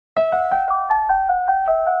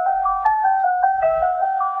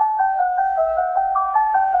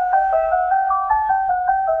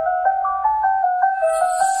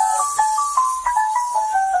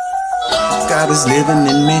is living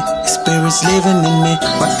in me, His Spirit's living in me.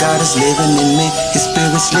 My God is living in me, His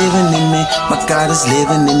Spirit's living in me. My God is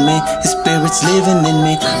living in me, His Spirit's living in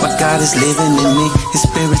me. My God is living in me, His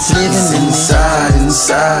Spirit's living in me. Inside,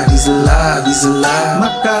 inside, He's alive, He's alive.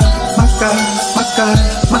 My God, my God, my God,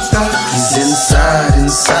 my God. He's inside,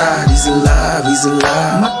 inside, He's alive, He's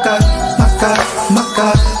alive. My God, my God, my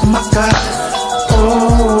God, my God.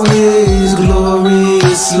 Oh, His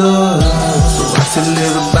glorious love. So I tell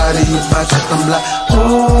everybody about you, I'm like,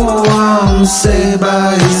 oh, I'm saved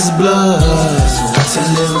by His blood. So I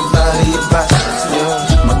tell everybody about you.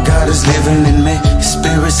 My God is living in me, His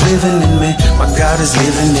Spirit's living in me. My God is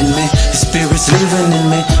living in me, His Spirit's living in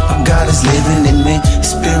me. My God is living in me,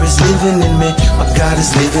 His Spirit's living in me. My God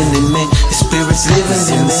is living in me, His Spirit's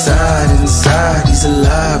living in me. Inside, inside, He's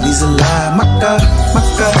alive, He's alive. My God, my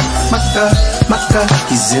God, my God, my God.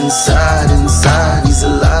 He's inside, inside, He's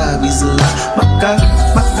alive, He's alive. My God,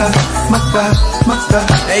 my God, my God, my God.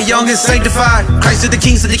 Hey, young and sanctified, Christ is the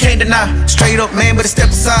King, so they can't deny. Straight up, man, but step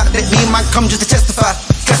aside. Let me and my come just to testify.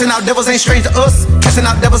 Casting out devils ain't strange to us. Casting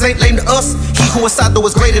out devils ain't lame to us. He who inside though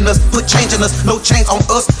is greater than us. Put change in us, no change on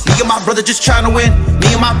us. Me and my brother just trying to win. Me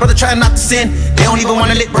and my brother trying not to sin. They don't even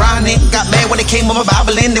wanna let Bryann in. Got mad when they came on my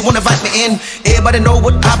Bible in. They wanna invite me in. Everybody know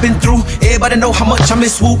what I've been through. Everybody know how much I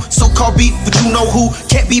miss woo. So-called beef, but you know who.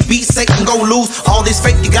 Can't be beat, Satan gon' lose. All this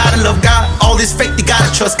faith, you gotta love God. All this faith, you gotta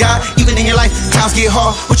trust God. Even in your life, times get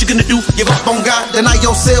hard. What you gonna do? Give up on God? Deny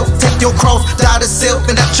yourself. Take your cross. Die to self,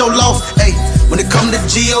 and that's your loss. Hey, when it come to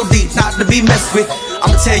G.O.D., not to be messed with.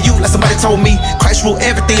 I'ma tell you like somebody told me, Christ rule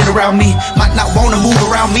everything around me. Might not wanna move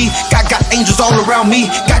around me. God got angels all around me.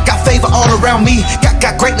 God got favor all around me. God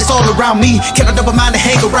got greatness all around me. Can I double mind to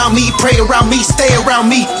hang around me? Pray around me, stay around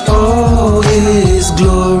me. Oh, His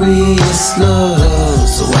glorious love.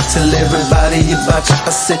 So I tell everybody about you. I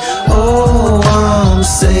say, oh, I'm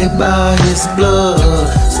saved by His blood.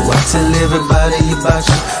 So I tell everybody about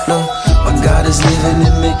you. No, my God is living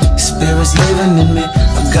in me, His Spirit's living in me.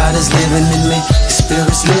 My God is living in me, His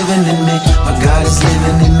Spirit's living in me. My God is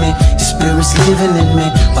living in me, His Spirit's living in me.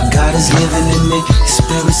 My God is living in me, His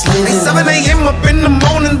Spirit's living in me. 7 a.m. up in the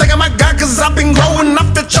morning, thanking my God, cause I've been growing up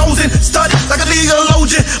the chosen. Studied like a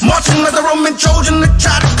theologian, marching like a Roman Trojan. To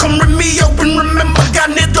try to come rid me open. Remember,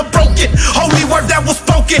 God never broken. Holy word that was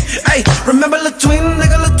spoken. Hey, remember the twin,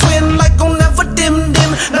 nigga, the twin. Like on never dim,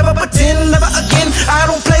 never pretend, never again. I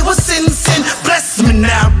don't play with sin. Bless me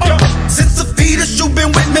now. Since the fetus, you've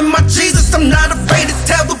been with me, my Jesus. I'm not afraid to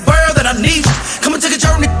tell the world that I need you. Come and take a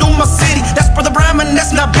journey through my city. That's Brother Bryann,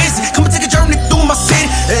 that's not busy. Come and take a journey through my city.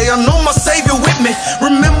 Hey, I know my Savior with me.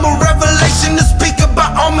 Remember Revelation to speak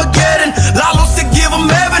about Armageddon. Lalo said give him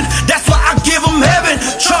heaven. That's why I give him heaven.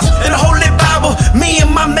 Trust in the Holy Bible. Me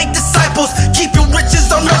and my make disciples. Keep your riches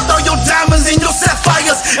on earth, all your diamonds and your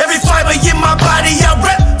sapphires. Every fiber in my body, I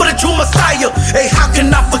rap for the true Messiah. Hey, how can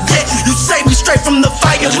I forget? You saved me straight from the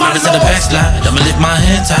fire. My Lord. To the backslide, I'ma lift my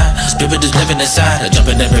hands high. Spirit is living inside. I jump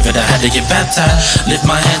in that river that I had to get baptized. Lift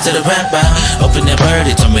my hand to the rabbi. Open that word,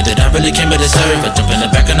 he told me that I really came here to serve. I jump in the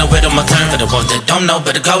back and I wait on my turn. For the ones that don't know,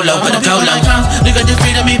 better go low, better go low. Nigga,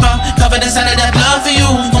 defeated me, bro. Covered inside of that blood for you.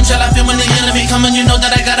 Whom shall I feel when the enemy coming? You know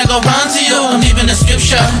that I gotta go run to you. I'm leaving the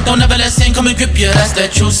scripture. Don't ever let sin come and grip you. That's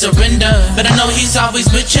that true surrender. But I know He's always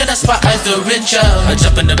with you. That's why I feel richer. I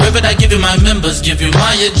jump in the river, I give you my members, give you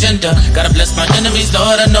my agenda. Gotta bless my enemies,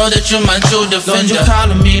 Lord. I know that you're my true defender. Lord, you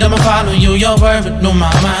calling me, I'ma follow you. Your word renew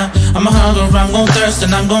my mind. I'm a hunger, I'm gon' thirst,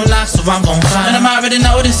 and I'm gon' knock, so I'm gon' find. And I'm already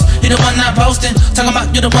know this. You're the one not posting. Talking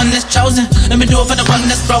about you're the one that's chosen. Let me do it for the one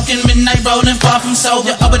that's broken. Midnight rolling, far from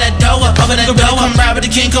sober. Open that door up, open that door. Come ride with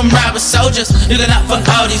the king, come ride with soldiers. Looking out for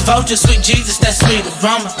all these vultures. Sweet Jesus, that sweet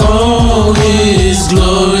aroma. Oh, His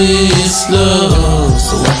glorious love.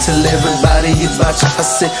 So I tell everybody about you. I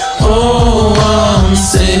say, oh, I'm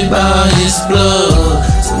saved by His blood.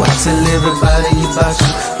 So I tell everybody about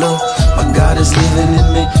you. No, my God is living in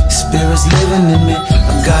me, His Spirit's living in me.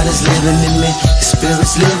 My God is living in me, His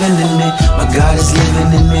Spirit's living in me. My God is living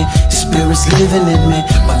in me, His Spirit's living in me.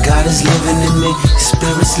 My God is living in me, His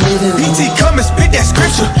Spirit's living in me. PT, come and spit that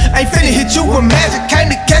scripture. Ain't finna hit you with magic. Came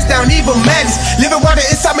to cast down evil madness. Living water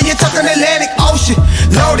inside me, you're talking Atlantic Ocean.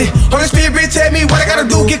 Loaded, Holy Spirit tell me what I gotta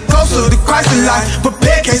do. Get closer to Christ in life.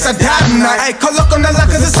 Prepare case I die tonight. Hey, call luck on the luck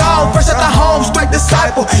cause it's all fresh out the home. Straight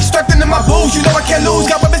disciple, strapped into my boots. You know I can't lose.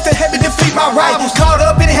 Got weapons to heavy defeat my rivals. Caught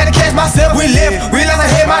up in it, had to catch myself. We left, realized I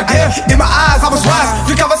had my death. In my eyes, I was wise.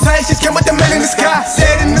 Three conversations came with the man in the sky.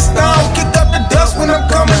 Set in the stone, kick up the dust when I'm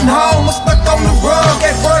coming home. I'm stuck on the rug,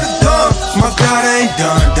 get word is done. My God ain't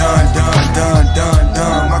done.